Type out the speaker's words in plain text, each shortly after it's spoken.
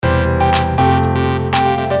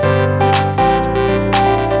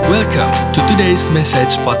Welcome to today's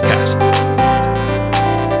message podcast.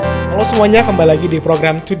 Halo semuanya, kembali lagi di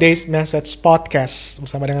program Today's Message Podcast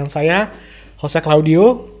bersama dengan saya, Jose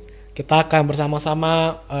Claudio. Kita akan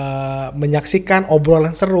bersama-sama menyaksikan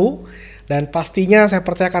obrolan seru dan pastinya saya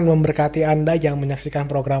percaya akan memberkati Anda yang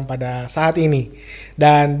menyaksikan program pada saat ini.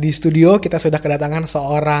 Dan di studio kita sudah kedatangan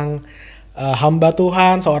seorang hamba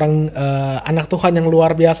Tuhan, seorang anak Tuhan yang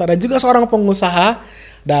luar biasa dan juga seorang pengusaha.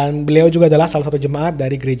 Dan beliau juga adalah salah satu jemaat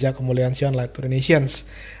dari Gereja Kemuliaan Sion Light to the Nations.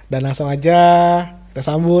 Dan langsung aja kita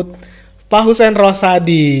sambut Pak Husein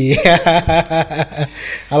Rosadi.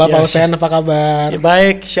 Halo Pak Husein, apa kabar?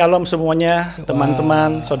 Baik, shalom semuanya,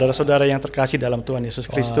 teman-teman, saudara-saudara yang terkasih dalam Tuhan Yesus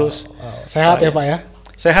Kristus. Sehat ya Pak ya?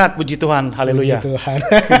 Sehat, puji Tuhan, haleluya. Puji Tuhan.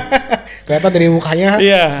 Kelihatan dari mukanya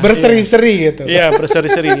berseri-seri gitu. Iya,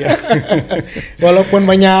 berseri-seri ya. Walaupun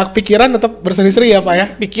banyak pikiran tetap berseri-seri ya Pak ya?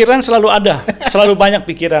 Pikiran selalu ada, selalu banyak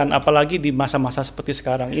pikiran, apalagi di masa-masa seperti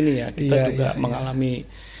sekarang ini ya. Kita juga mengalami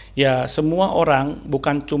ya semua orang,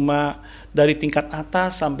 bukan cuma dari tingkat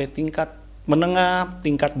atas sampai tingkat menengah,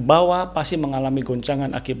 tingkat bawah pasti mengalami goncangan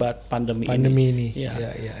akibat pandemi ini. Ya.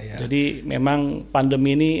 Jadi memang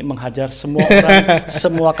pandemi ini menghajar semua orang,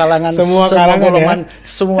 semua kalangan, semua golongan,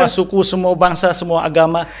 semua suku, semua bangsa, semua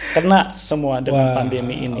agama kena semua dengan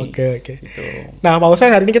pandemi ini. Oke. Gitu. Nah, Pak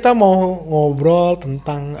Husein, hari ini kita mau ngobrol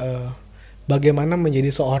tentang bagaimana menjadi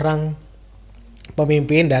seorang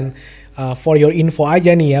pemimpin dan for your info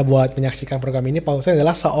aja nih ya buat menyaksikan program ini, Pak Husein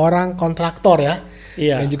adalah seorang kontraktor ya.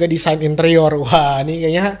 Iya. Dan juga desain interior. Wah, ini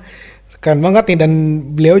kayaknya keren banget nih, dan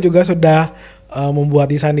beliau juga sudah membuat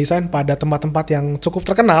desain-desain pada tempat-tempat yang cukup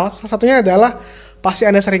terkenal. Salah satunya adalah pasti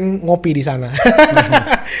Anda sering ngopi di sana.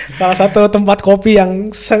 Salah satu tempat kopi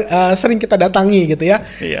yang sering kita datangi gitu ya.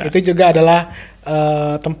 Iya. Itu juga adalah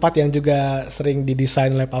tempat yang juga sering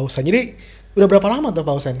didesain oleh Pak Husein. Jadi udah berapa lama tuh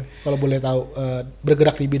Pak Husein kalau boleh tahu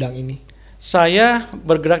bergerak di bidang ini? Saya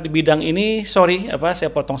bergerak di bidang ini, saya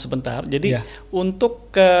potong sebentar. Jadi untuk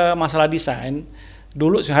ke masalah desain,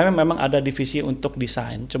 dulu saya memang ada divisi untuk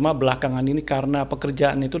desain. Cuma belakangan ini karena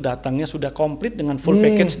pekerjaan itu datangnya sudah komplit dengan full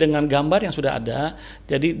package dengan gambar yang sudah ada.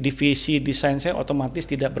 Jadi divisi desain saya otomatis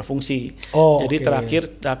tidak berfungsi. Jadi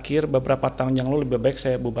terakhir beberapa tahun yang lalu lebih baik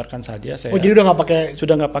saya bubarkan saja. Jadi udah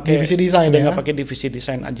nggak pakai divisi desain, sudah nggak pakai divisi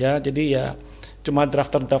desain aja. Jadi ya cuma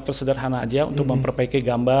drafter sederhana aja untuk memperbaiki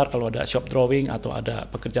gambar. Kalau ada shop drawing atau ada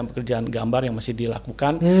pekerjaan-pekerjaan gambar yang masih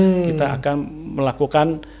dilakukan, kita akan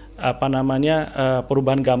melakukan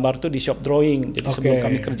perubahan gambar itu di shop drawing. Jadi sebelum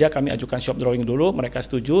kami kerja, kami ajukan shop drawing dulu, mereka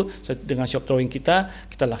setuju dengan shop drawing kita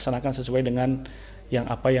laksanakan sesuai dengan yang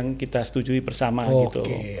kita setujui bersama gitu.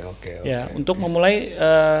 Untuk memulai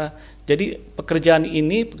jadi pekerjaan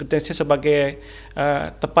saya sebagai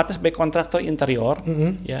tepatnya sebagai kontraktor interior,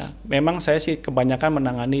 ya memang saya sih kebanyakan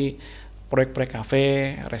menangani proyek-proyek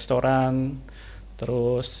kafe, restoran,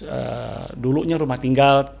 terus dulunya rumah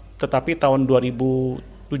tinggal, tetapi tahun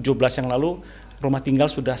 2017 yang lalu rumah tinggal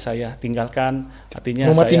sudah saya tinggalkan.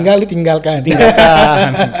 Artinya ditinggalkan.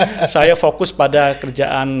 Saya fokus pada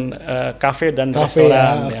kerjaan kafe dan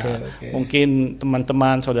restoran. Mungkin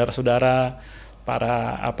teman-teman, saudara-saudara,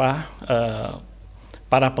 para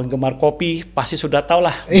penggemar kopi pasti sudah tahu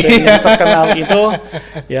lah yang terkenal itu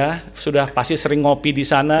ya, sudah pasti sering ngopi di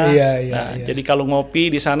sana. Jadi kalau ngopi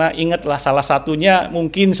di sana ingatlah salah satunya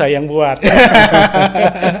mungkin saya yang buat.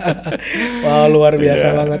 Wah, luar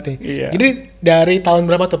biasa banget nih. Jadi dari tahun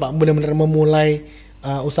berapa tuh Pak benar-benar memulai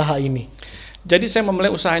usaha ini? Jadi saya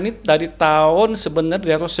memulai usaha ini dari tahun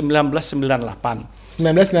 1998.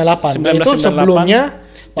 1998. Itu sebelumnya?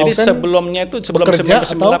 Jadi sebelum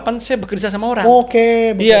 1998 saya bekerja sama orang.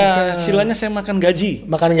 Iya, istilahnya saya makan gaji.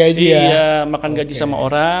 Iya, makan gaji sama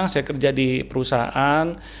orang. Saya kerja di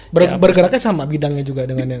perusahaan. Bergeraknya sama bidangnya juga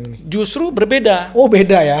dengan yang ini? Justru berbeda. Oh,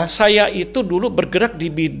 beda ya. Saya itu dulu bergerak di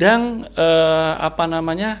bidang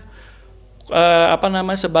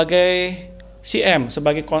sebagai CM,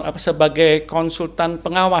 sebagai konsultan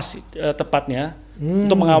pengawas tepatnya,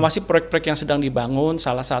 untuk mengawasi proyek-proyek yang sedang dibangun.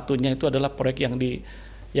 Salah satunya itu adalah proyek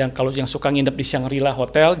yang kalau yang suka nginep di Shangri-La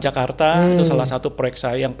Hotel Jakarta, itu salah satu proyek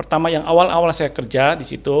saya yang pertama, yang awal-awal saya kerja di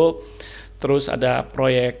situ. Terus ada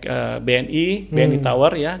proyek BNI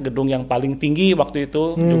Tower ya, gedung yang paling tinggi waktu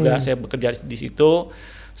itu, juga saya bekerja di situ.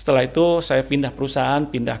 Setelah itu saya pindah perusahaan,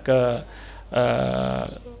 pindah ke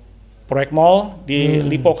proyek mall di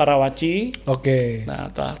Lipo Karawaci. Nah,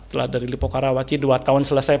 setelah dari Lipo Karawaci 2 tahun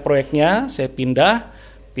selesai proyeknya, saya pindah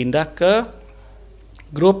ke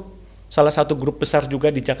salah satu grup besar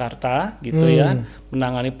juga di Jakarta gitu ya,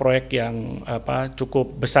 menangani proyek yang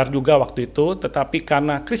cukup besar juga waktu itu, tetapi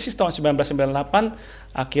karena krisis tahun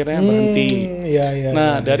 1998 akhirnya berhenti.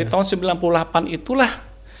 Dari tahun 98 itulah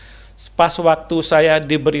pas waktu saya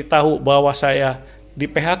diberitahu bahwa saya di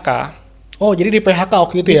PHK. Oh, jadi di PHK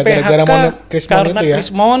waktu itu Di ya, gara-gara Chris Mon karena itu ya? Chris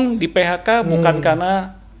Mon di PHK bukan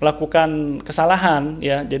karena melakukan kesalahan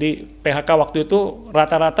ya. Jadi PHK waktu itu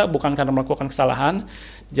rata-rata bukan karena melakukan kesalahan.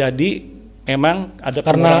 Jadi memang ada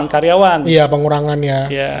pengurangan karyawan. Iya, pengurangan ya.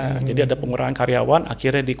 Ya, jadi ada pengurangan karyawan,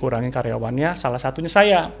 akhirnya dikurangi karyawannya, salah satunya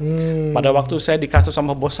saya. Pada waktu saya dikasih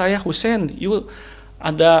sama bos saya, Husein, you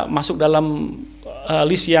ada masuk dalam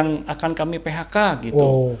list yang akan kami PHK gitu.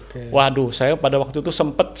 Oh, okay. Waduh, saya pada waktu itu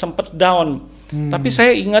sempet down. Tapi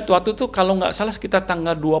saya ingat waktu itu kalau nggak salah sekitar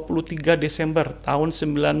tanggal 23 Desember tahun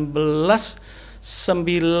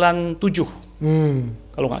 1997.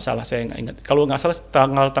 Kalau nggak salah, saya nggak ingat. Kalau nggak salah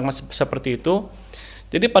tanggal seperti itu.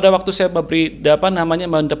 Jadi pada waktu saya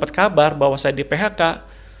mendapat kabar bahwa saya di PHK,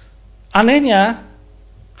 anehnya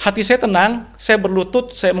hati saya tenang, saya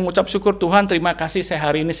berlutut, saya mengucap syukur Tuhan, terima kasih saya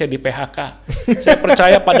hari ini saya di PHK. Saya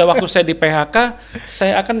percaya pada waktu saya di PHK,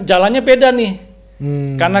 saya akan jalannya beda nih.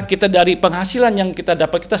 Karena kita dari penghasilan yang kita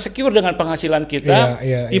dapat, kita secure dengan penghasilan kita.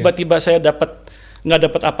 Tiba-tiba saya nggak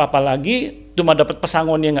dapat apa-apa lagi, cuma dapat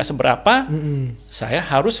pesangonnya nggak seberapa. Saya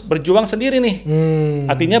harus berjuang sendiri nih.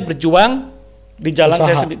 Artinya berjuang di jalan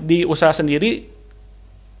saya di usaha sendiri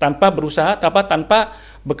tanpa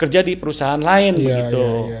bekerja di perusahaan lain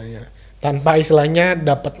begitu. Iya. Tanpa istilahnya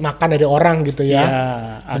dapat makan dari orang gitu ya.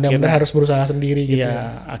 Benar-benar harus berusaha sendiri gitu.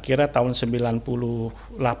 Iya, akhirnya tahun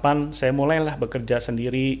 98 saya mulailah bekerja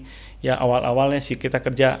sendiri. Ya awalnya sih kita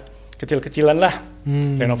kerja kecil-kecilan lah.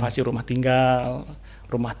 Renovasi rumah tinggal,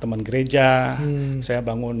 rumah teman gereja. Saya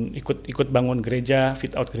ikut bangun gereja,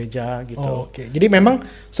 fit out gereja gitu. Oke. Jadi memang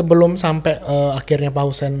sebelum sampai akhirnya Pak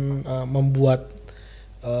Husein membuat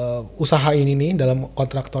usaha ini nih dalam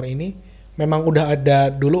kontraktor ini, memang udah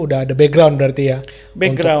ada background berarti ya,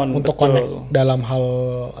 untuk connect dalam hal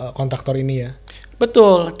kontraktor ini ya.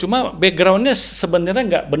 Betul, cuma backgroundnya sebenarnya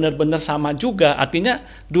nggak benar-benar sama juga. Artinya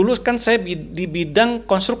dulu kan saya di bidang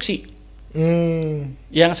konstruksi,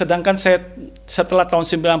 yang sedangkan saya setelah tahun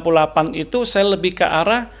 98 itu saya lebih ke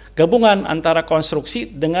arah gabungan antara konstruksi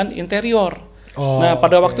dengan interior. Nah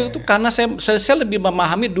pada waktu itu karena saya lebih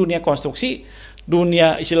memahami dunia konstruksi,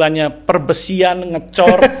 dunia istilahnya perbesian,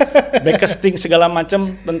 ngecor, backcasting segala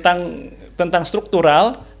macam tentang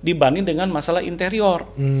struktural dibanding dengan masalah interior.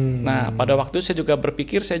 Nah pada waktu itu saya juga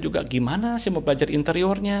berpikir, saya juga gimana sih mau belajar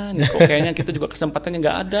interiornya, nih kok kayaknya kita juga kesempatannya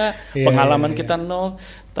nggak ada, pengalaman kita nol.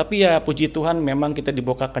 Tapi ya puji Tuhan memang kita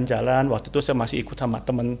dibukakan jalan. Waktu itu saya masih ikut sama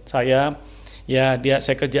teman saya, ya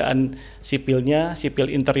saya kerjaan sipil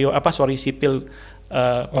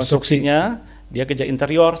konstruksinya. Dia kerja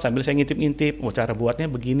interior sambil saya ngintip-ngintip, cara buatnya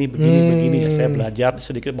begini. Ya saya belajar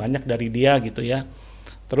sedikit banyak dari dia gitu ya.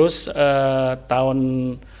 Terus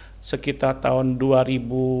sekitar tahun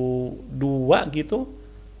 2002 gitu,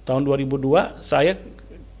 tahun 2002 saya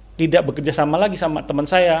tidak bekerja sama lagi sama teman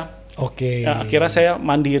saya. Oke. Nah, akhirnya saya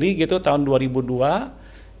mandiri gitu tahun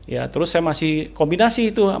 2002. Ya, terus saya masih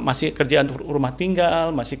kombinasi itu, masih kerjaan rumah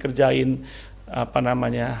tinggal, masih kerjain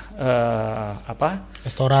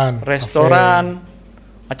restoran,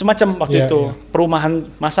 macam-macam waktu itu. Perumahan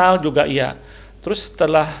massal juga iya. Terus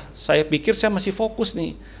setelah saya pikir saya masih fokus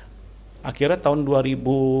nih. Akhirnya tahun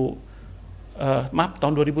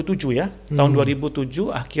 2007 ya. Tahun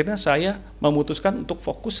 2007 akhirnya saya memutuskan untuk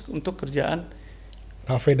fokus untuk kerjaan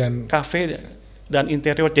kafe dan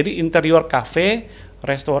interior. Jadi interior kafe,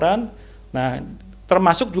 restoran. Nah,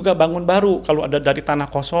 termasuk juga bangun baru, kalau ada dari tanah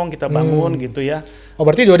kosong kita bangun gitu ya. Oh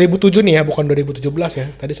berarti 2007 nih ya, bukan 2017 ya?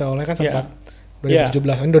 Tadi soalnya kan sempat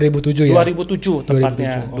 2017, ini 2007 ya? 2007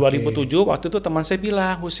 tepatnya. 2007 waktu itu teman saya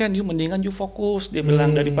bilang, Husein you mendingan you fokus. Dia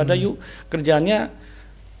bilang daripada you kerjanya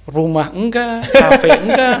rumah enggak, kafe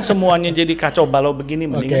enggak, semuanya jadi kacau balau begini,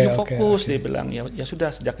 mendingan you fokus. Dia bilang ya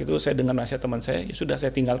sudah, sejak itu saya dengar nasihat teman saya, ya sudah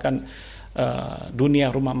saya tinggalkan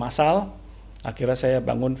dunia rumah massal. Akhirnya saya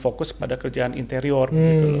bangun fokus pada kerjaan interior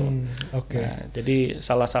gitu loh. Nah, jadi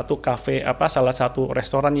salah satu salah satu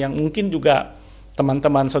restoran yang mungkin juga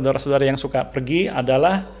teman-teman saudara-saudara yang suka pergi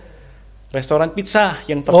adalah restoran pizza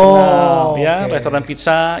yang terkenal Restoran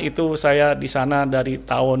pizza itu saya di sana dari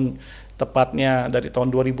tahun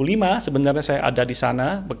 2005 sebenarnya saya ada di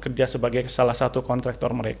sana bekerja sebagai salah satu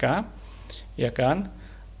kontraktor mereka, ya kan.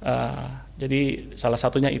 Jadi salah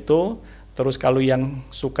satunya itu. Terus kalau yang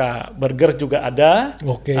suka burger juga ada,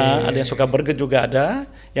 ada yang suka burger juga ada,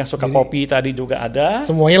 yang suka kopi tadi juga ada.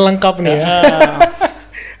 Semuanya lengkap nih ya.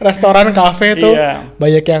 Restoran, kafe tuh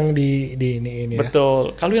banyak yang di ini.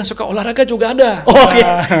 Betul. Kalau yang suka olahraga juga ada.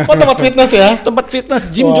 Tempat fitness ya? Tempat fitness,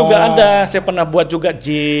 gym juga ada. Saya pernah buat juga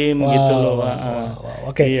gym gitu loh.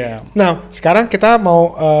 Nah sekarang kita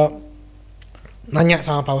mau nanya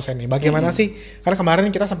sama Pak Husen nih, bagaimana sih? Karena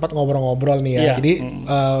kemarin kita sempat ngobrol-ngobrol nih ya. Iya. Jadi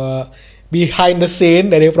behind the scene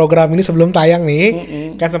dari program ini sebelum tayang nih,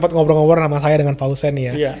 kan sempat ngobrol-ngobrol sama saya dengan Pak Husen nih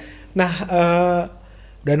ya. Iya. Nah,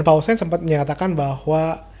 dan Pak Husen sempat menyatakan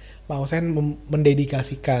bahwa Pak Husen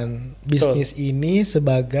mendedikasikan bisnis ini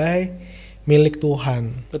sebagai milik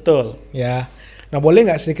Tuhan. Betul. Ya. Nah, boleh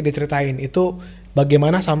nggak sedikit diceritain itu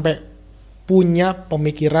bagaimana sampai punya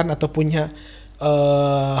pemikiran atau punya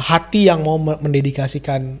hati yang mau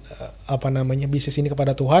mendedikasikan bisnis ini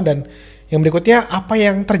kepada Tuhan, dan yang berikutnya apa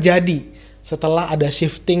yang terjadi setelah ada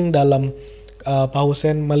shifting dalam Pak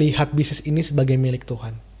Husen melihat bisnis ini sebagai milik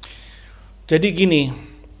Tuhan. Jadi gini,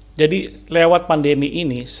 jadi lewat pandemi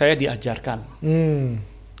ini saya diajarkan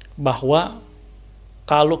bahwa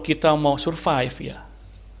kalau kita mau survive ya,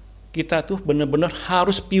 kita tuh benar-benar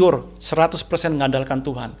harus pure 100% mengandalkan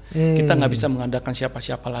Tuhan. Kita nggak bisa mengandalkan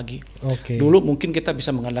siapa-siapa lagi. Dulu mungkin kita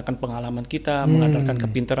bisa mengandalkan pengalaman kita, mengandalkan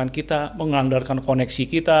kepintaran kita, mengandalkan koneksi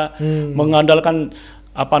kita, mengandalkan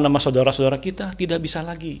saudara-saudara kita, tidak bisa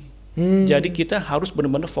lagi. Jadi kita harus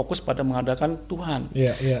benar-benar fokus pada mengandalkan Tuhan.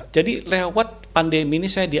 Jadi lewat pandemi ini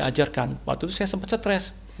saya diajarkan. Waktu itu saya sempat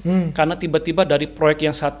stres. Karena tiba-tiba dari proyek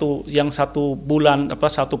yang satu bulan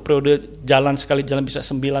satu periode jalan bisa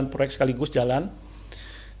 9 proyek sekaligus jalan,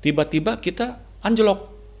 tiba-tiba kita anjlok,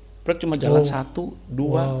 proyek cuma jalan 1,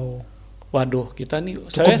 2. Waduh, kita nih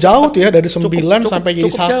cukup jauh tuh ya, dari 9 sampai jadi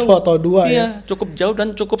 1 atau 2 ya. Cukup jauh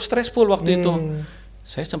dan cukup stressful waktu itu.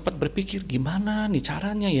 Saya sempat berpikir gimana nih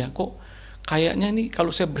caranya ya, kok kayaknya nih kalau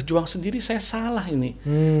saya berjuang sendiri saya salah ini.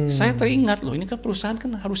 Saya teringat loh, ini kan perusahaan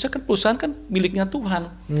kan miliknya Tuhan.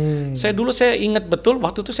 Saya ingat betul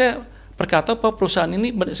waktu itu saya berkata bahwa perusahaan ini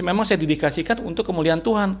memang saya dedikasikan untuk kemuliaan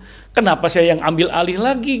Tuhan. Kenapa saya yang ambil alih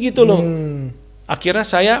lagi gitu loh? Akhirnya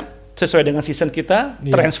saya sesuai dengan season kita,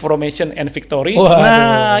 transformation and victory.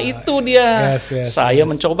 Itu dia. Saya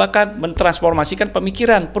mencobakan mentransformasikan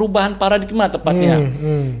pemikiran, perubahan paradigma tepatnya.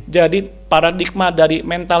 Jadi paradigma dari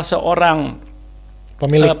mental seorang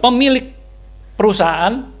pemilik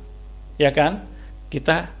perusahaan, ya kan?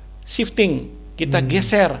 Kita shifting, kita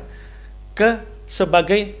geser ke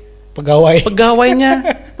sebagai pegawainya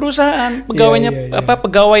perusahaan,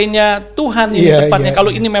 pegawainya Tuhan ini tepatnya. Kalau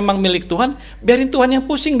ini memang milik Tuhan, biarin Tuhan yang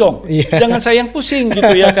pusing dong. Jangan saya yang pusing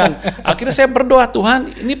gitu ya kan. Akhirnya saya berdoa,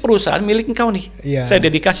 Tuhan, ini perusahaan milik Engkau nih. Saya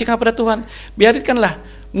dedikasikan kepada Tuhan. Biarkanlah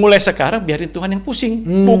mulai sekarang biarin Tuhan yang pusing,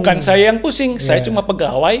 bukan saya yang pusing. Saya cuma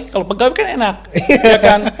pegawai. Kalau pegawai kan enak, ya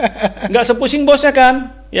kan? Nggak sepusing bosnya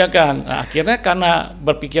kan, ya kan? Nah, akhirnya karena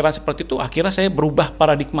berpikiran seperti itu, akhirnya saya berubah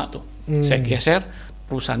paradigma tuh. Saya geser.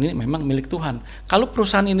 Perusahaan ini memang milik Tuhan. Kalau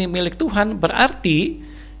perusahaan ini milik Tuhan, berarti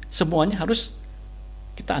semuanya harus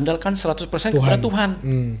kita andalkan 100% kepada Tuhan.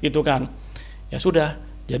 Gitu kan. Ya sudah.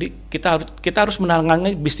 Jadi kita harus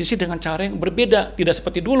menangani bisnis dengan cara yang berbeda, tidak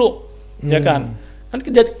seperti dulu. Ya kan? Kan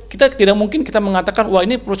kita tidak mungkin kita mengatakan wah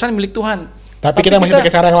ini perusahaan milik Tuhan. Tapi kita masih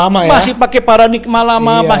pakai cara yang lama ya. Masih pakai paradigma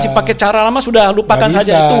lama, masih pakai cara lama, sudah lupakan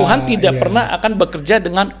saja. Tuhan tidak pernah akan bekerja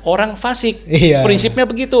dengan orang fasik. Prinsipnya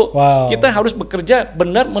begitu. Kita harus bekerja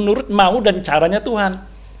benar menurut mau dan caranya Tuhan.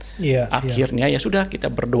 Akhirnya ya sudah,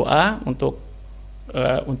 kita berdoa untuk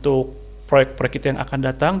proyek-proyek kita yang akan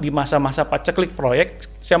datang di masa-masa paceklik proyek.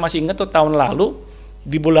 Saya masih ingat tuh tahun lalu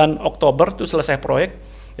di bulan Oktober tuh selesai proyek.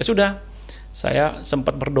 Ya sudah. Saya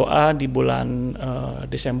sempat berdoa di bulan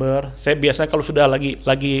Desember. Saya biasanya kalau sudah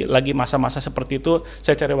lagi masa-masa seperti itu,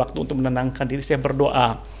 saya cari waktu untuk menenangkan diri. Saya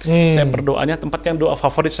berdoa. Saya berdoanya tempat yang doa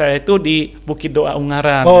favorit saya itu di Bukit Doa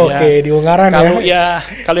Ungaran. Oke, di Ungaran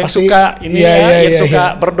kalau yang suka ini yang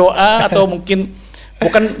suka berdoa atau mungkin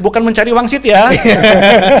bukan mencari wangsit ya.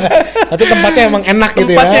 Tapi tempatnya emang enak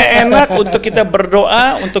gitu ya. Tempatnya enak untuk kita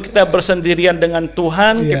berdoa, untuk kita bersendirian dengan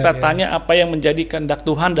Tuhan, kita tanya apa yang menjadi kehendak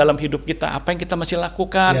Tuhan dalam hidup kita, apa yang kita mesti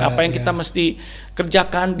lakukan, apa yang kita mesti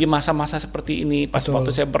kerjakan di masa-masa seperti ini. Pas waktu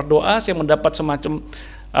saya berdoa, saya mendapat semacam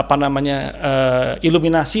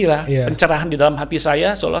iluminasi lah, pencerahan di dalam hati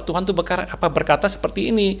saya, seolah Tuhan tuh berkata seperti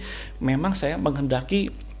ini. Memang saya menghendaki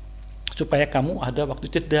supaya kamu ada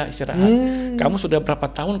waktu jeda istirahat. Kamu sudah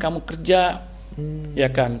berapa tahun kamu kerja, ya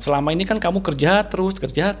kan? Selama ini kan kamu kerja terus,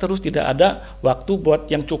 tidak ada waktu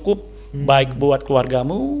buat yang cukup, baik buat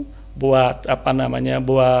keluargamu, buat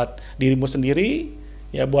buat dirimu sendiri,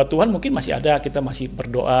 ya buat Tuhan mungkin masih ada, kita masih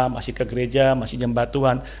berdoa, masih ke gereja, masih nyembah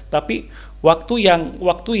Tuhan. Tapi waktu yang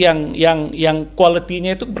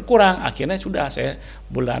quality-nya itu berkurang. Akhirnya sudah saya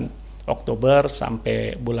bulan Oktober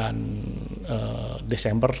sampai bulan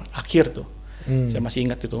Desember akhir tuh, saya masih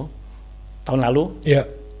ingat itu tahun lalu.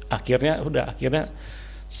 Akhirnya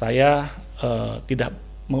saya tidak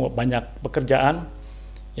mau banyak pekerjaan.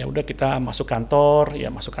 Ya udah kita masuk kantor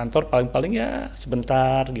paling-paling ya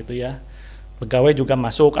sebentar gitu ya. Pegawai juga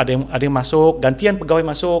masuk, ada yang masuk, gantian pegawai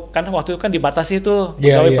masuk. Karena waktu itu kan dibatasi tuh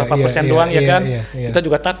pegawai berapa persen doang ya kan. Kita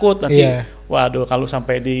juga takut nanti, waduh kalau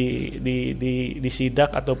sampai di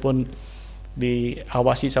sidak ataupun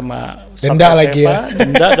diawasi sama denda lagi ya.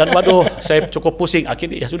 Denda dan waduh saya cukup pusing.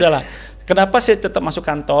 Akhirnya ya sudahlah. Kenapa saya tetap masuk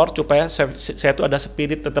kantor supaya saya tuh ada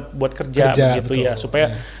spirit tetap buat kerja begitu ya,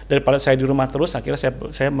 supaya daripada saya di rumah terus, akhirnya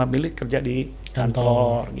saya memilih kerja di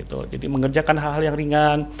kantor gitu. Jadi mengerjakan hal-hal yang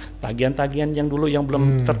ringan, tagihan-tagihan yang dulu yang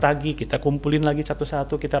belum tertagih kita kumpulin lagi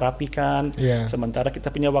satu-satu, kita rapikan. Sementara kita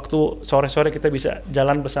punya waktu sore-sore kita bisa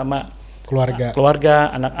jalan bersama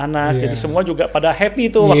keluarga, anak-anak. Jadi semua juga pada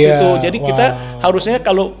happy tuh waktu itu. Jadi kita harusnya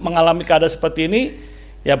kalau mengalami keadaan seperti ini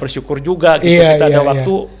ya bersyukur juga gitu. Kita ada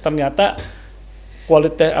waktu, ternyata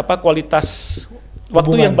kualitas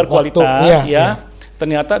waktu yang berkualitas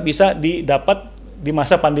ternyata bisa didapat di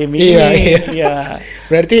masa pandemi ini. Iya.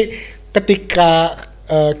 Berarti ketika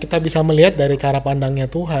kita bisa melihat dari cara pandangnya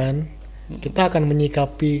Tuhan, kita akan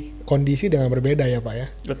menyikapi kondisi dengan berbeda ya Pak ya.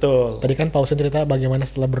 Betul. Tadi kan Pak Husen cerita bagaimana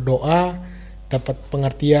setelah berdoa dapat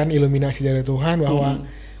pengertian, iluminasi dari Tuhan bahwa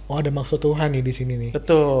ada maksud Tuhan nih di sini nih.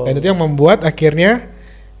 Betul. Dan itu yang membuat akhirnya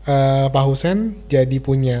Pak Husen jadi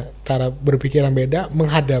punya cara berpikir yang beda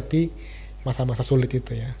menghadapi masa-masa sulit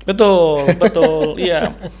itu ya. Betul,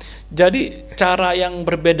 iya. Jadi cara yang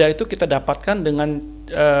berbeda itu kita dapatkan dengan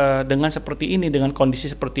seperti ini, dengan kondisi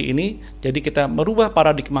seperti ini. Jadi kita merubah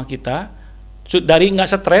paradigma kita dari nggak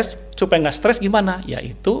stres, supaya nggak stres gimana?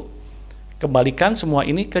 Yaitu kembalikan semua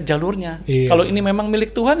ini ke jalurnya. Kalau ini memang milik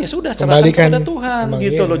Tuhan ya sudah serahkan kepada Tuhan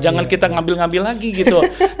gitu loh. Jangan kita ngambil-ngambil lagi gitu.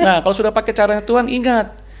 Nah kalau sudah pakai caranya Tuhan,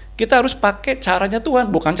 ingat kita harus pakai caranya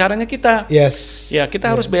Tuhan, bukan caranya kita. Ya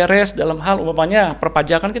kita harus beres dalam hal umpamanya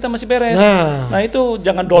perpajakan kita masih beres. Nah itu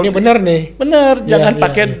jangan ini benar nih. Benar, jangan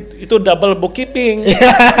pakai itu double bookkeeping.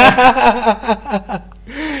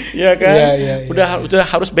 Ya kan, udah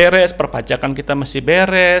harus beres, perpajakan kita masih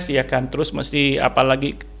beres, ya kan. Terus mesti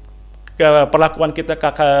apalagi perlakuan kita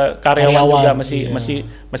ke karyawan juga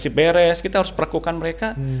masih beres. Kita harus perlakukan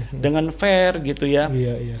mereka dengan fair gitu ya.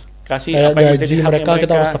 Kasih kayak apa yang gaji mereka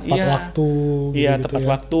kita harus tepat waktu. Tepat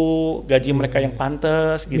waktu, gaji mereka yang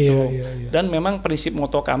pantas gitu. Dan memang prinsip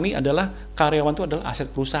moto kami adalah karyawan itu adalah aset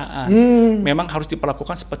perusahaan. Memang harus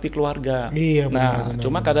diperlakukan seperti keluarga. Benar.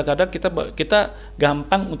 Kadang-kadang kita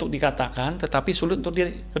gampang untuk dikatakan, tetapi sulit untuk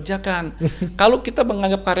dikerjakan. Kalau kita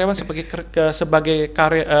menganggap karyawan sebagai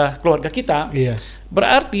keluarga kita,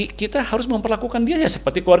 berarti kita harus memperlakukan dia ya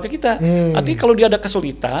seperti keluarga kita. Artinya kalau dia ada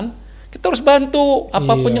kesulitan, kita harus bantu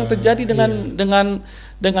apapun yang terjadi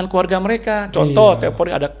dengan keluarga mereka. Contoh,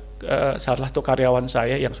 temporary ada salah satu karyawan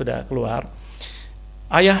saya yang sudah keluar,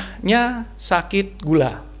 ayahnya sakit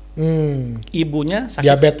gula, ibunya sakit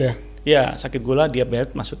diabetes ya sakit gula,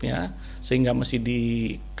 diabetes maksudnya, sehingga masih di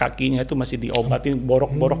kakinya itu masih diobatin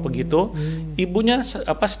borok-borok begitu. Ibunya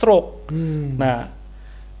stroke. Nah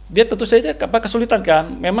dia tentu saja kesulitan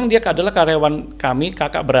kan. Memang dia adalah karyawan kami,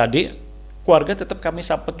 kakak beradik. Keluarga tetap kami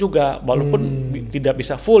support juga, walaupun tidak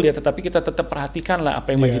bisa full ya, tetapi kita tetap perhatikan lah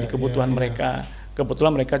apa yang menjadi kebutuhan mereka.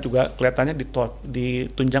 Kebetulan mereka juga kelihatannya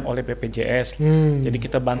ditunjang oleh BPJS, jadi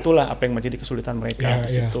kita bantulah apa yang menjadi kesulitan mereka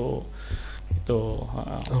di situ.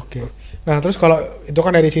 Oke. Nah terus kalau itu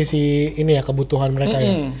kan dari sisi ini ya kebutuhan mereka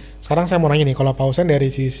ya. Sekarang saya mau nanya nih, kalau Pak Husen dari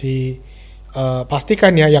sisi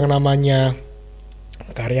pastikan ya yang namanya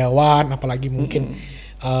karyawan, apalagi mungkin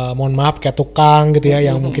mohon maaf kayak tukang gitu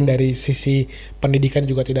ya, yang mungkin dari sisi pendidikan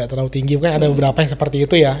juga tidak terlalu tinggi, mungkin ada beberapa yang seperti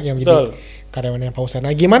itu ya yang menjadi karyawannya Pak Husen.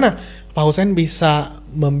 Nah gimana Pak Husen bisa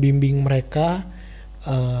membimbing mereka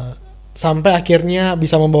sampai akhirnya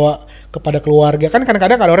bisa membawa kepada keluarga? Kan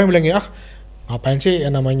kadang-kadang ada orang yang bilang ngapain sih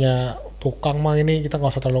yang namanya tukang mah, ini kita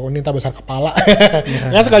nggak usah terlalu ini, tak besar kepala.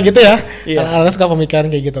 Ya suka gitu ya, karena ada suka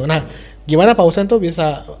pemikiran kayak gitu. Nah gimana Pak Husen tuh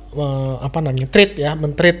bisa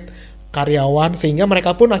men-treat karyawan sehingga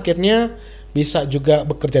mereka pun akhirnya bisa juga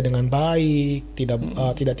bekerja dengan baik,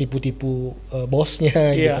 tidak tipu-tipu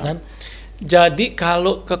bosnya gitu kan. Jadi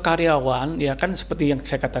kalau ke karyawan ya kan seperti yang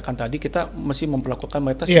saya katakan tadi, kita mesti memperlakukan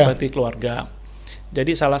mereka seperti keluarga.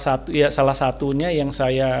 Jadi salah satunya yang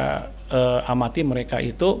saya amati mereka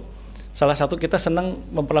itu, salah satu kita senang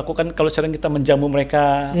memperlakukan, kalau sering kita menjamu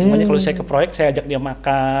mereka, makanya kalau saya ke proyek saya ajak dia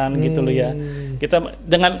makan gitu loh ya. Kita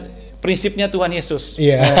dengan prinsipnya Tuhan Yesus.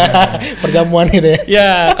 Perjamuan itu ya.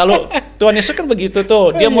 Ya, kalau Tuhan Yesus kan begitu tuh.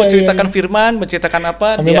 Dia mau ceritakan firman, menceritakan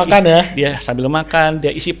apa, sambil makan dia sambil makan, dia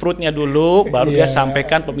isi perutnya dulu, baru dia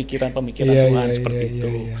sampaikan pemikiran-pemikiran Tuhan seperti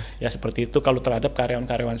itu. Ya seperti itu kalau terhadap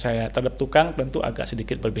karyawan-karyawan saya. Terhadap tukang tentu agak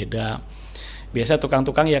sedikit berbeda. biasa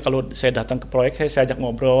tukang-tukang ya kalau saya datang ke proyek saya ajak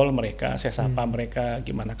ngobrol mereka, saya sapa mereka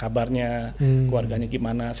gimana kabarnya, keluarganya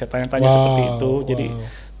gimana, saya tanya-tanya seperti itu. Jadi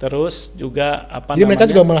terus juga Jadi mereka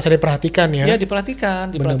juga merasa diperhatikan ya? Iya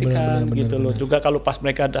diperhatikan gitu loh. Juga kalau pas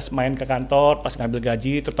mereka ada main ke kantor, pas ngambil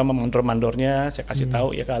gaji, terutama mandor-mandornya, saya kasih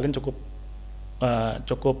tahu ya kalian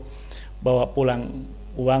cukup bawa pulang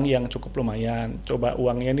uang yang cukup lumayan. Coba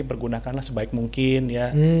uangnya ini pergunakanlah sebaik mungkin ya.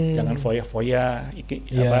 Jangan foya-foya.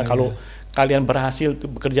 Kalau kalian berhasil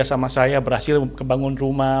bekerja sama saya, berhasil kebangun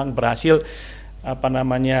rumah, berhasil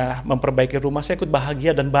memperbaiki rumah, saya ikut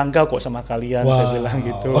bahagia dan bangga kok sama kalian. Saya bilang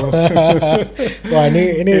gitu. Wah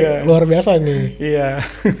ini luar biasa nih. Iya.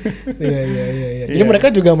 Iya. Jadi mereka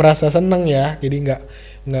juga merasa senang ya. Jadi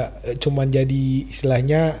nggak cuma jadi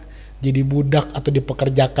istilahnya jadi budak atau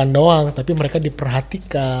dipekerjakan doang, tapi mereka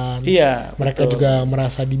diperhatikan. Iya. Mereka juga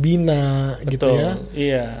merasa dibina, gitu ya.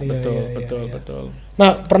 Iya. Betul.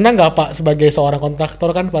 Nah, pernah nggak Pak sebagai seorang kontraktor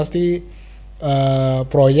kan pasti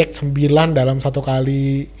proyek 9 dalam satu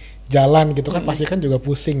kali jalan gitu kan pasti kan juga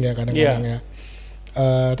pusing ya kadang-kadang ya.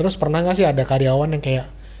 Terus pernah nggak sih ada karyawan yang kayak,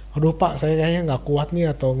 aduh Pak saya kayaknya nggak kuat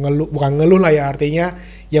nih, atau bukan ngeluh lah ya, artinya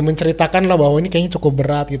ya menceritakan lah bahwa ini kayaknya cukup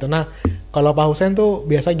berat gitu. Nah kalau Pak Hussein tuh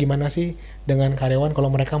biasa gimana sih dengan karyawan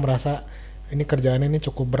kalau mereka merasa ini kerjaannya ini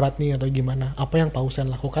cukup berat nih atau gimana? Apa yang Pak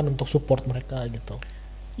Hussein lakukan untuk support mereka gitu?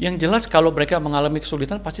 Yang jelas kalau mereka mengalami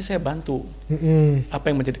kesulitan pasti saya bantu. Apa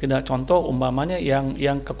yang menjadi kendala, contoh umpamanya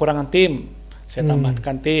yang kekurangan tim, saya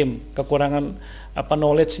tambahkan tim, kekurangan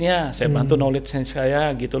knowledge-nya, saya bantu knowledge-nya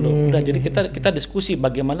saya gitu loh. Udah jadi kita diskusi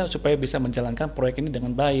bagaimana supaya bisa menjalankan proyek ini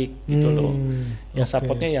dengan baik gitu loh. Ya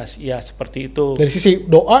supportnya ya seperti itu. Dari sisi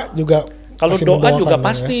doa juga. Kalau doa juga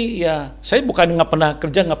pasti ya. Saya bukan nggak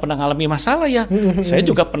pernah ngalami masalah ya. Saya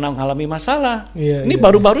juga pernah ngalami masalah. Ini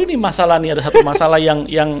baru-baru ini masalah nih, ada satu masalah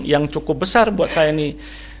yang cukup besar buat saya nih.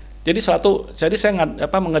 Jadi saya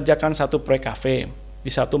mengerjakan satu proyek kafe di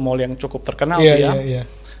satu mall yang cukup terkenal ya.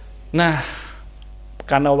 Nah,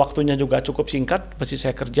 karena waktunya juga cukup singkat, mesti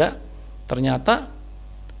saya kerja. Ternyata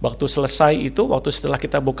waktu selesai itu, waktu setelah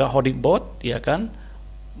kita buka holding board, ya kan,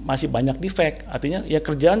 masih banyak defect. Artinya ya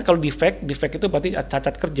kerjaan kalau defect itu berarti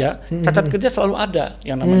cacat kerja. Cacat kerja selalu ada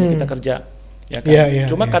yang namanya kita kerja. Ya kan?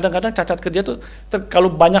 Cuma kadang-kadang cacat kerja tuh kalau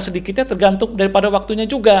banyak sedikitnya tergantung daripada waktunya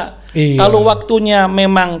juga. Kalau waktunya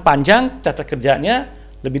memang panjang, cacat kerjanya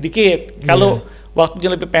lebih dikit. Kalau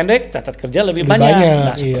waktunya lebih pendek, cacat kerja lebih banyak.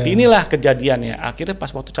 Nah seperti inilah kejadiannya. Akhirnya pas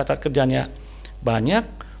waktu cacat kerjanya banyak,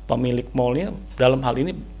 pemilik mallnya dalam hal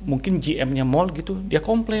ini mungkin GM-nya mall gitu, dia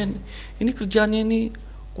komplain, ini kerjanya ini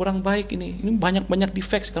kurang baik, ini banyak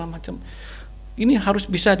defect segala macam. Ini harus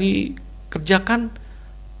bisa dikerjakan.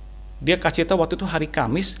 Dia kasih tahu waktu itu hari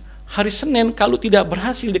Kamis, hari Senin kalau tidak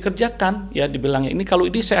berhasil dikerjakan, ya dibilangnya ini kalau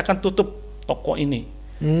ini saya akan tutup toko ini.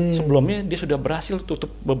 Sebelumnya dia sudah berhasil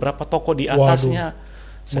tutup beberapa toko di atasnya.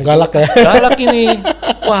 Galak ya. Galak ini.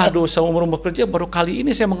 Waduh, seumur kerja baru kali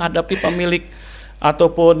ini saya menghadapi pemilik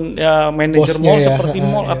ataupun manajer mall seperti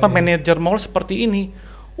manajer mall seperti ini.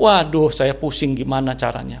 Waduh, saya pusing gimana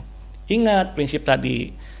caranya. Ingat prinsip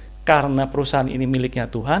tadi, karena perusahaan ini miliknya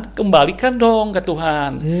Tuhan, kembalikan dong ke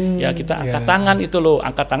Tuhan. Ya kita angkat tangan itu loh,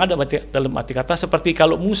 angkat tangan dalam arti kata seperti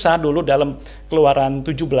kalau Musa dulu dalam Keluaran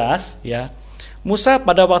 17 ya. Musa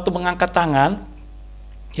pada waktu mengangkat tangan,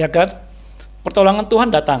 ya kan, pertolongan Tuhan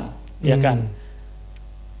datang, ya kan.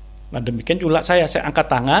 Nah demikian juga saya angkat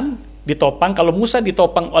tangan, ditopang. Kalau Musa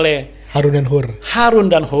ditopang oleh Harun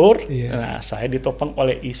dan Hur, nah saya ditopang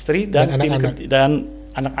oleh istri dan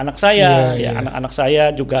anak-anak saya, anak-anak saya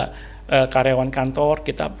juga karyawan kantor.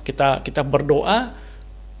 Kita berdoa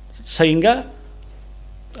sehingga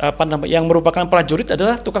yang merupakan prajurit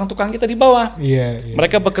adalah tukang-tukang kita di bawah.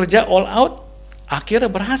 Mereka bekerja all out.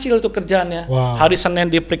 Akhirnya berhasil itu kerjaannya. Hari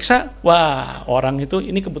Senin diperiksa, wah orang itu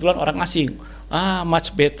ini kebetulan orang asing.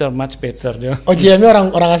 Much better. Oh GM-nya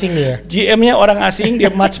orang asing nih ya? GM-nya orang asing,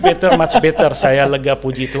 dia much better. Saya lega,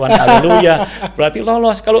 puji Tuhan, haleluya. Berarti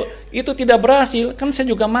lolos. Kalau itu tidak berhasil, kan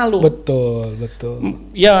saya juga malu. Betul.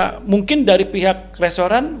 Ya mungkin dari pihak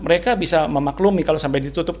restoran mereka bisa memaklumi kalau sampai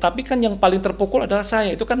ditutup. Tapi kan yang paling terpukul adalah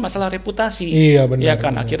saya. Itu kan masalah reputasi. Iya benar. Ya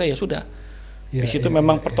kan, akhirnya ya sudah. Di situ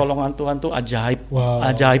memang pertolongan Tuhan tuh ajaib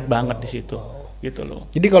banget di situ. Gitu loh.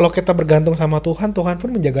 Jadi kalau kita bergantung sama Tuhan pun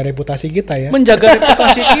menjaga reputasi kita ya. Menjaga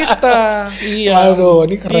reputasi kita. Iya. Aduh,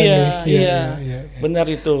 ini keren nih. Iya. Benar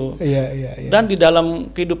itu. Iya. Dan di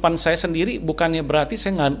dalam kehidupan saya sendiri bukannya berarti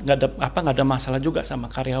saya nggak ada masalah juga sama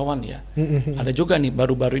karyawan ya. Ada juga nih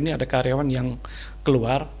baru-baru ini ada karyawan yang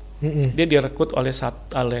keluar. Dia direkrut oleh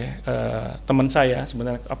teman saya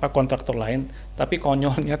sebenarnya kontraktor lain, tapi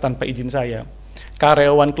konyolnya tanpa izin saya.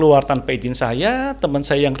 karyawan keluar tanpa izin saya, teman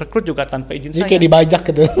saya yang rekrut juga tanpa izin Jadi saya. kayak dibajak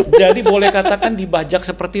gitu. Jadi boleh katakan dibajak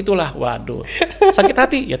seperti itulah. Waduh, sakit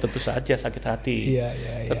hati ya, tentu saja sakit hati. Iya.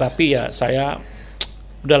 Tetapi ya saya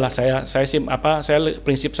udahlah, saya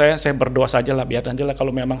prinsip saya berdoa saja lah, biar aja lah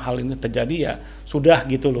kalau memang hal ini terjadi ya sudah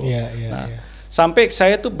gitu loh. Iya. Sampai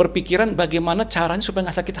saya tuh berpikiran bagaimana caranya supaya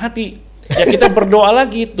nggak sakit hati. Ya kita berdoa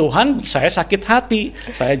lagi, Tuhan saya sakit hati,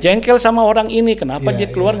 saya jengkel sama orang ini, kenapa dia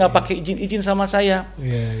keluar nggak pakai izin sama saya.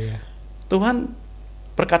 Iya. Tuhan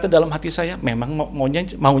berkata dalam hati saya, memang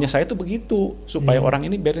maunya saya tuh begitu, supaya orang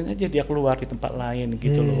ini biarin aja dia keluar di tempat lain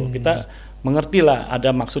gitu loh. Kita mengerti lah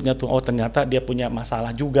ada maksudnya tuh, oh ternyata dia punya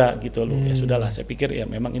masalah juga gitu loh. Ya sudahlah, saya pikir ya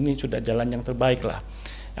memang ini sudah jalan yang terbaik lah.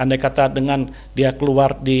 Andai kata dengan dia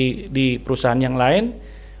keluar di perusahaan yang lain,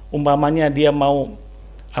 umpamanya dia mau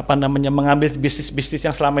mengambil bisnis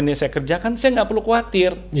yang selama ini saya kerjakan, saya nggak perlu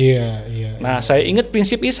khawatir. Iya. Nah, saya ingat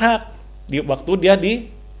prinsip Ishak di waktu dia di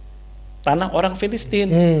tanah orang Filistin,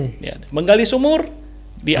 ya, menggali sumur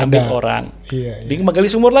diambil orang, menggali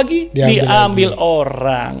sumur lagi diambil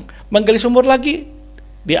orang, menggali sumur lagi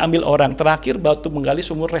diambil orang. Terakhir batu menggali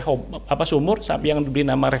sumur sumur sampai yang diberi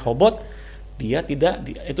nama Rehobot,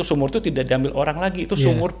 itu sumur itu tidak diambil orang lagi, itu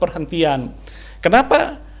sumur perhentian.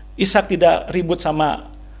 Kenapa Ishak tidak ribut sama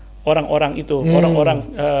orang-orang itu, orang-orang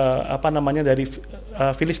dari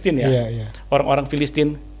Filistin ya, orang-orang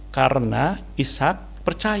Filistin, karena Ishak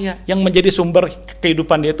percaya yang menjadi sumber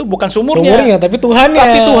kehidupan dia itu bukan sumurnya tapi Tuhannya.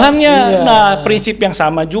 Iya. Nah, prinsip yang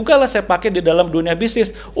sama juga lah saya pakai di dalam dunia bisnis.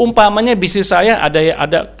 Umpamanya bisnis saya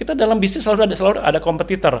ada kita dalam bisnis selalu ada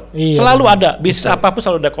kompetitor. Selalu ada. Bisnis apapun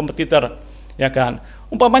selalu ada kompetitor. Ya kan?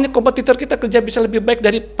 Umpamanya kompetitor kita kerja bisa lebih baik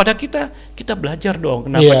daripada kita belajar dong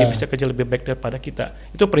kenapa dia bisa kerja lebih baik daripada kita.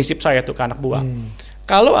 Itu prinsip saya tuh ke anak buah.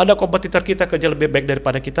 Kalau ada kompetitor kita kerja lebih baik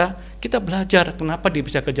daripada kita belajar kenapa dia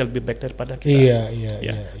bisa kerja lebih baik daripada kita.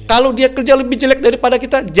 Iya. Kalau dia kerja lebih jelek daripada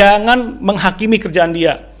kita, jangan menghakimi kerjaan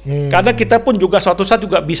dia. Karena kita pun juga suatu saat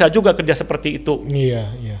juga bisa juga kerja seperti itu. Iya.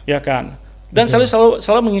 Ya kan? Dan selalu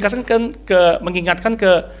mengingatkan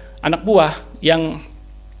ke anak buah yang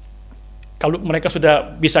kalau mereka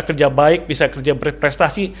sudah bisa kerja baik, bisa kerja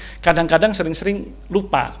berprestasi, kadang-kadang sering-sering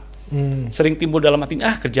lupa. Sering timbul dalam hati,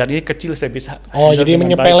 kerjaan ini kecil saya bisa. Jadi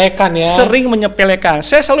menyepelekan ya. Sering menyepelekan.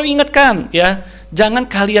 Saya selalu ingatkan ya, jangan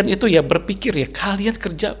kalian itu ya berpikir ya, kalian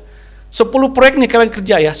kerja 10 proyek nih kalian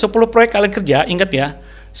kerja ya, 10 proyek kalian kerja, ingat ya,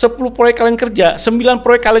 10 proyek kalian kerja, 9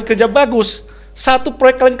 proyek kalian kerja bagus, 1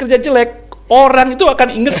 proyek kalian kerja jelek, orang itu akan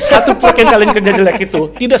ingat 1 proyek yang kalian kerja jelek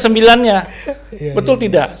itu, tidak 9-nya. Betul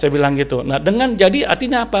tidak? Saya bilang gitu. Nah, jadi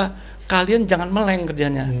artinya apa? Kalian jangan meleng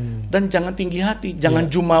kerjanya dan jangan tinggi hati,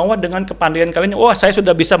 jangan jumawa dengan kepandaian kalian. Wah, saya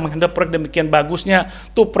sudah bisa menghadap proyek demikian bagusnya.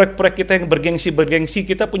 Tuh proyek-proyek kita yang bergengsi,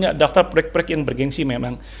 kita punya daftar proyek-proyek yang bergengsi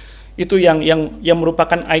memang. Itu yang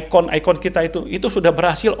merupakan ikon kita itu sudah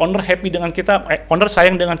berhasil. Owner happy dengan kita, owner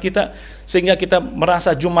sayang dengan kita, sehingga kita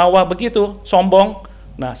merasa jumawa begitu, sombong.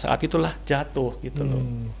 Nah, saat itulah jatuh gitu loh.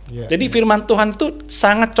 Jadi firman Tuhan itu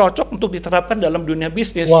sangat cocok untuk diterapkan dalam dunia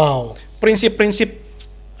bisnis. Prinsip-prinsip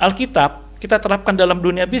Alkitab kita terapkan dalam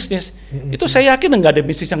dunia bisnis. Itu saya yakin nggak ada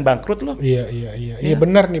bisnis yang bangkrut loh. Iya,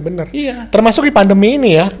 benar. Iya. Termasuk di pandemi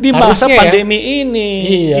ini ya. Di masa pandemi ini.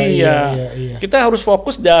 Iya. Kita harus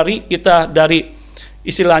fokus dari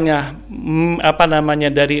istilahnya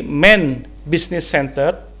dari main business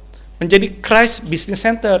center menjadi Christ business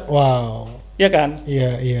center. Wow. Ya kan?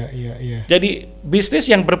 Iya. Jadi bisnis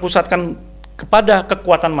yang berpusatkan kepada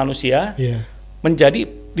kekuatan manusia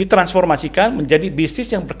ditransformasikan menjadi bisnis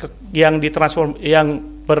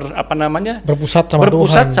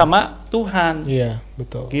berpusat sama Tuhan. Iya,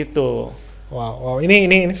 betul. Gitu. Wow.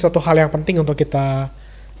 Ini suatu hal yang penting untuk kita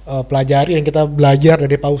pelajari dan kita belajar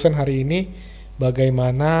dari Pausan hari ini,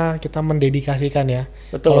 bagaimana kita mendedikasikan ya.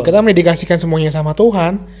 Betul. Kalau kita mendedikasikan semuanya sama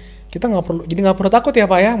Tuhan, kita nggak perlu takut ya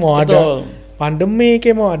Pak ya, mau ada pandemi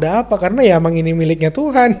kayak mau ada apa, karena ya emang ini miliknya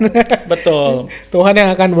Tuhan. Betul. Tuhan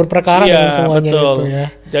yang akan berperkara dengan semuanya gitu ya.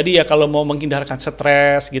 Jadi ya kalau mau menghindarkan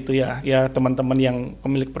stres gitu ya teman-teman yang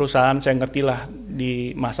pemilik perusahaan, saya ngertilah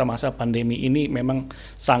di masa-masa pandemi ini memang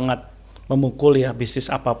sangat memukul ya bisnis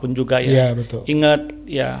apapun juga ya. Iya, betul. Ingat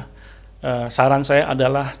ya, saran saya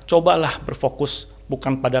adalah cobalah berfokus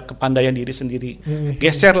bukan pada kepandaian diri sendiri.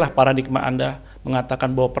 Geserlah paradigma Anda mengatakan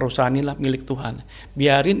bahwa perusahaan inilah milik Tuhan.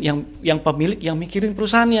 Biarin yang pemilik yang mikirin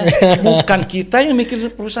perusahaannya, bukan kita yang mikirin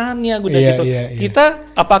perusahaannya.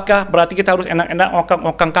 Kita apakah berarti kita harus enak-enak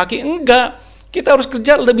ngokang kaki? Enggak. Kita harus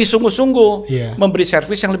kerja lebih sungguh-sungguh, memberi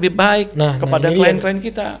servis yang lebih baik kepada klien-klien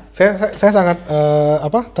kita. Saya sangat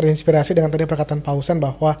terinspirasi dengan tadi perkataan Pausan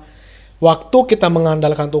bahwa waktu kita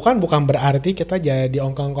mengandalkan Tuhan bukan berarti kita jadi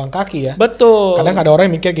ongkang-ongkang kaki ya. Betul. Kadang ada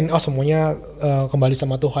orang yang mikir gini, oh semuanya kembali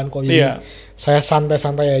sama Tuhan kok, jadi saya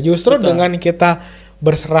santai-santai ya. Justru dengan kita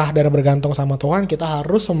berserah dan bergantung sama Tuhan, kita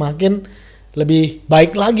harus semakin lebih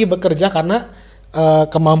baik lagi bekerja, karena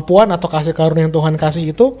kemampuan atau kasih karunia yang Tuhan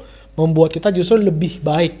kasih itu membuat kita justru lebih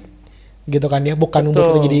baik gitu kan ya, bukan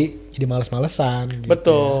membuat kita jadi malas-malesan gitu.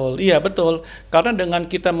 Betul, iya betul. Karena dengan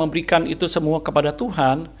kita memberikan itu semua kepada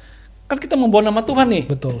Tuhan, kan kita membawa nama Tuhan nih.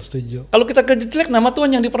 Betul, setuju. Kalau kita kerja jelek, nama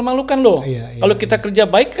Tuhan yang dipermalukan loh. Kalau kita kerja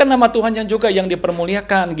baik, kan nama Tuhan yang juga yang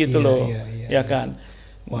dipermuliakan gitu loh. Ya kan.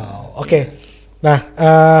 Wow, oke. Nah,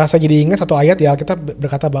 saya jadi ingat satu ayat ya, kita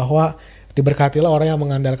berkata bahwa diberkatilah orang yang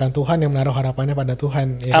mengandalkan Tuhan, yang menaruh harapannya pada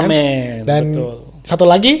Tuhan. Ya kan? Amin. Dan betul. Satu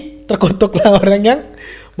lagi, terkutuklah orang yang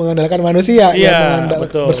mengandalkan manusia, yang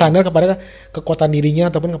bersandar kepada kekuatan dirinya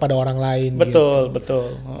ataupun kepada orang lain. Betul, gitu. betul.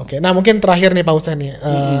 Oke, nah mungkin terakhir nih Pak Ustaz nih,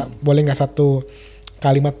 boleh nggak satu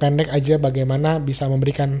kalimat pendek aja bagaimana bisa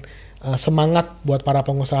memberikan semangat buat para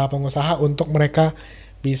pengusaha-pengusaha untuk mereka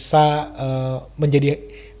bisa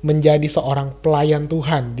menjadi seorang pelayan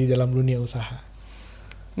Tuhan di dalam dunia usaha.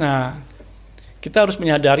 Nah, kita harus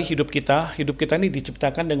menyadari hidup kita ini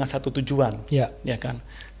diciptakan dengan satu tujuan, ya kan?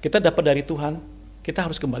 Kita dapat dari Tuhan, kita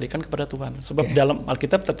harus kembalikan kepada Tuhan. Sebab dalam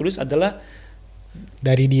Alkitab tertulis adalah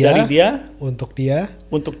dari dia, untuk dia,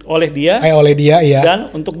 oleh dia, ya. dan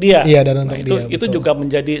untuk dia. Iya, dan untuk dia. Itu juga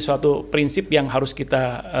menjadi suatu prinsip yang harus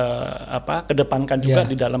kita kedepankan juga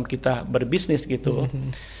di dalam kita berbisnis gitu.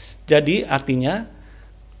 Jadi artinya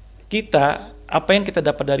kita, apa yang kita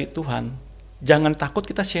dapat dari Tuhan, jangan takut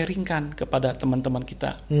kita sharingkan kepada teman-teman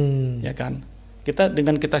kita, ya kan?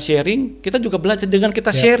 Dengan kita sharing, kita juga belajar. Dengan kita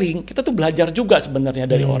sharing, kita tuh belajar juga sebenarnya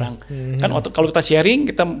dari orang. Kan kalau kita sharing,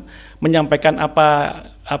 kita menyampaikan apa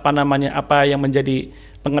yang menjadi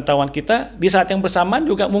pengetahuan kita. Di saat yang bersamaan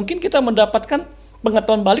juga mungkin kita mendapatkan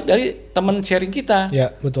pengetahuan balik dari teman sharing kita. Ya,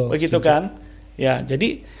 betul. Begitu kan? Ya,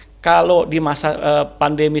 jadi kalau di masa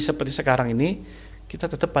pandemi seperti sekarang ini, kita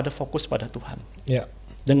tetap pada fokus pada Tuhan. Ya.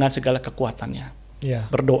 Dengan segala kekuatannya,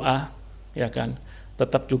 berdoa, ya kan.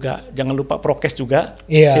 Tetap juga jangan lupa prokes juga.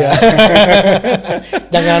 Iya.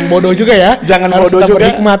 Jangan bodoh juga ya. Jangan bodoh juga.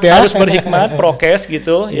 Berhikmat ya. Harus berhikmat, prokes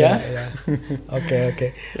gitu ya. Oke.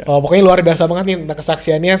 Oh, pokoknya luar biasa banget nih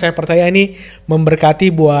kesaksiannya. Saya percaya ini memberkati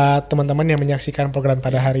buat teman-teman yang menyaksikan program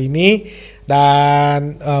pada hari ini,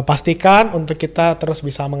 dan pastikan untuk kita terus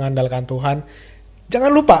bisa mengandalkan Tuhan. Jangan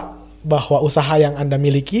lupa bahwa usaha yang Anda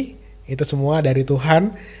miliki itu semua dari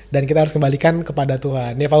Tuhan, dan kita harus kembalikan kepada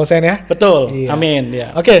Tuhan. Ya Pak Hussein ya? Betul, amin.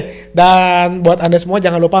 Ya. Oke, dan buat Anda semua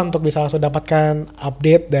jangan lupa untuk bisa langsung dapatkan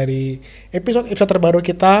update dari episode terbaru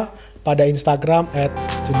kita pada Instagram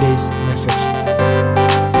 @todaysmessage.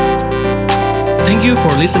 Thank you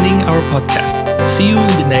for listening our podcast. See you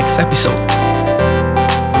in the next episode.